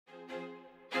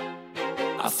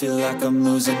feel like I'm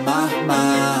losing my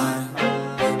mind.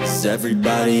 Is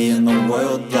everybody in the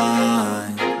world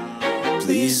blind?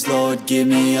 Please, Lord, give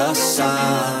me a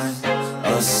sign,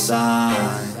 a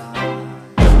sign.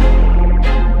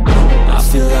 I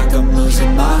feel like I'm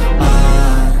losing my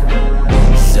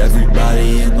mind. Is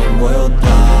everybody in the world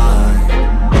blind?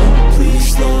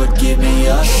 Please, Lord, give me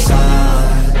a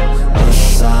sign, a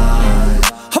sign.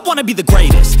 I wanna be the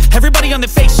greatest. Everybody on the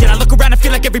fake shit. I look around and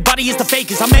feel like everybody is the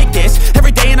fakest. I make this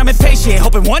every day and I'm impatient,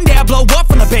 hoping one day I blow up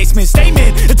from the basement.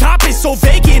 Statement, the top is so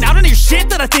vacant. I don't hear shit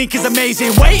that I think is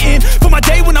amazing. Waiting for my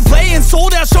day when I'm playing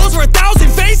sold out shows for 1,000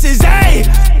 faces. Hey,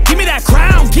 give me that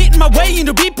crown, get in my way and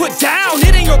to be put down.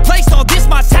 It ain't your place, no, this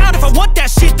my town. If I want that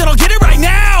shit, then I'll get it right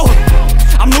now.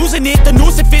 I'm losing it, the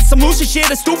noose it fits, some losing shit.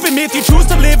 A stupid myth, you choose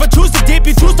to live or choose to dip.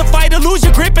 You choose to fight or lose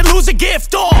your grip and lose a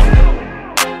gift.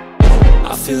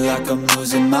 I feel like I'm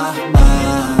losing my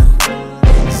mind.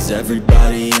 Is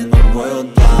everybody in the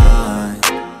world blind?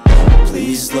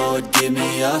 Please, Lord, give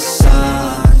me a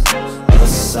sign, a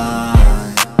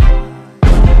sign.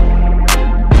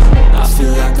 I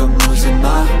feel like I'm losing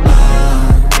my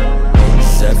mind.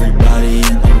 Is everybody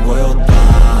in the world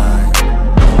blind?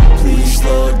 Please,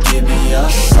 Lord, give me a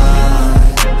sign,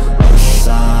 a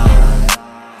sign.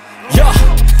 Yeah.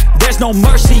 There's no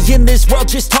mercy in this world,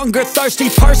 just hunger-thirsty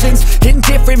persons in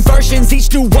different versions.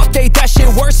 Each new update, that shit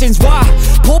worsens. Why?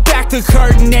 Pull back the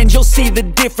curtain and you'll see the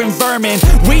different vermin.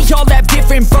 We all have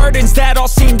different burdens that all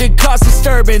seem to cause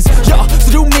disturbance. Yo,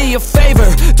 so do me a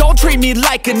favor, don't treat me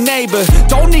like a neighbor.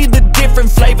 Don't need the different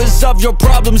flavors of your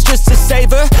problems just to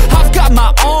savor. I've got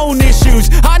my own issues,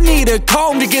 I need a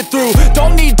comb to get through.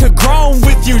 Don't need to groan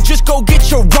with you, just go get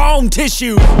your own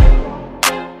tissue.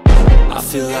 I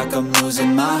feel like I'm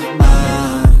losing my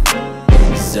mind.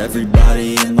 Is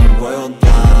everybody in the world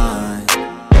blind?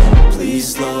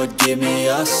 Please, Lord, give me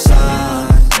a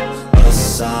sign, a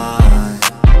sign.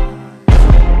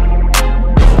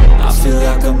 I feel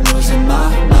like I'm losing my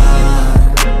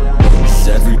mind. Is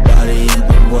everybody in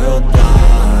the world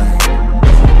blind?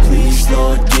 Please,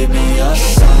 Lord, give me a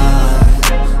sign,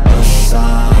 a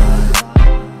sign.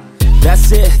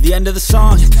 That's it, the end of the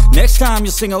song. Next time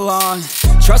you'll sing along.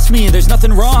 Trust me, there's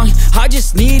nothing wrong. I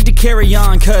just need to carry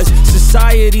on, cause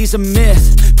society's a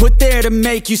myth put there to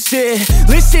make you sit.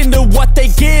 Listen to what they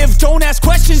give. Don't ask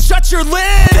questions, shut your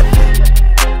lid.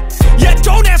 Yeah,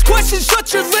 don't ask questions,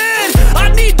 shut your lid.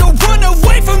 I need to run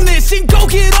away from this and go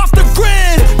get off the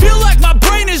grid. Feel like my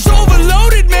brain is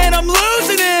overloaded, man, I'm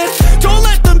losing it. Don't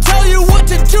let them tell you what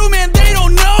to do, man, they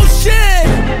don't know shit.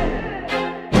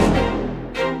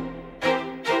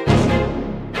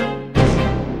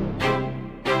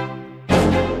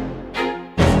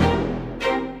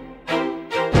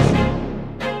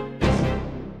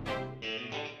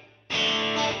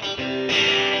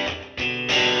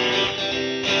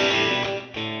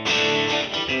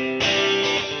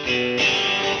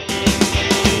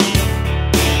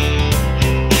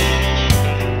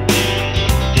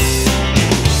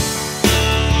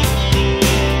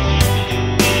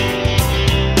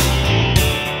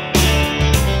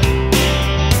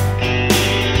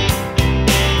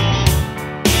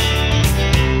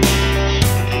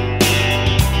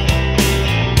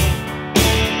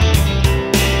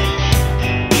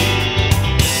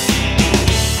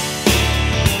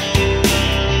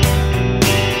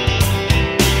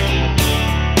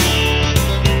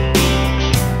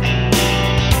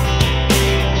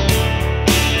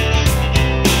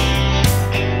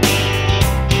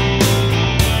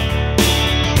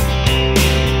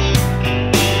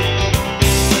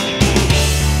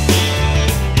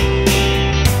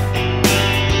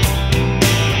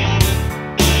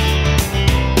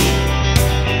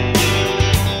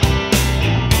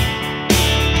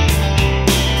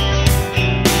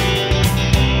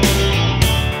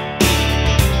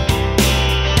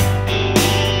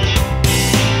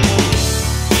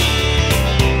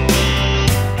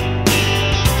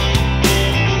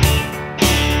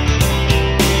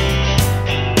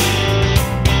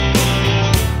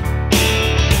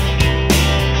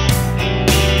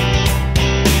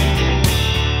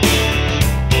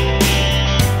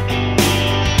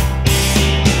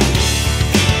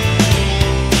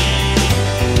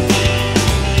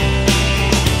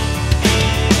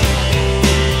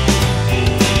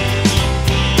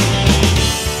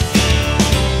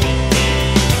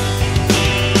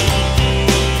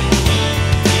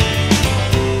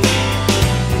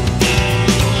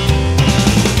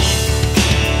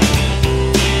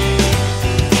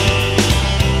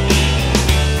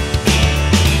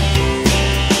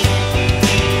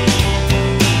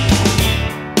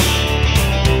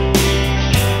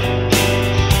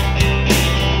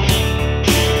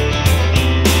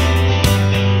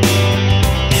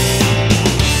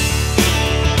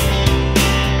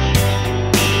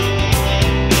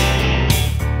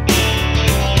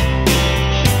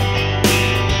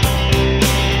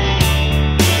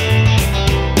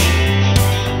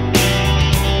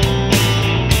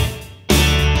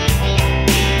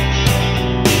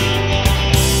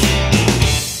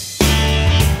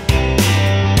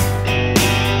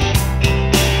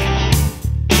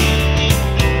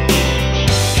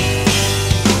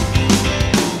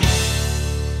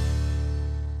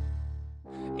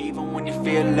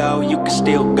 you can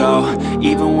still go.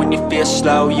 Even when you feel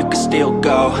slow, you can still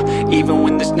go. Even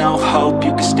when there's no hope,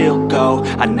 you can still go.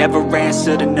 I never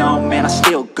answer to no, man, I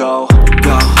still go.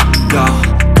 Go, go,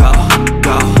 go,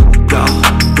 go, go,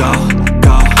 go,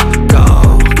 go, go,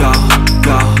 go,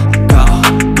 go, go,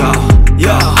 go,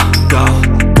 yo, go,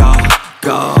 go,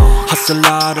 go. Hustle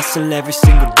hard, hustle every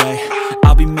single day.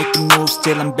 I'll be making moves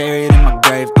till I'm buried in my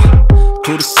grave.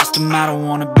 To the system, I don't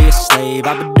wanna be a slave.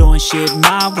 I've been doing shit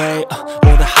my way,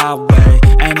 or the highway.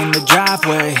 And in the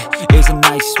driveway is a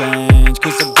nice range,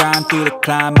 cause I grind through the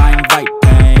climb, I invite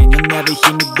pain. You'll never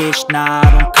hear me, bitch, nah, I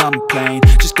don't complain.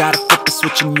 Just gotta flip the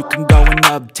switch and you can go and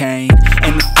obtain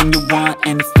anything you want,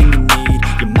 anything you need.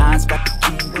 Your mind's got the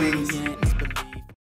key ingredient.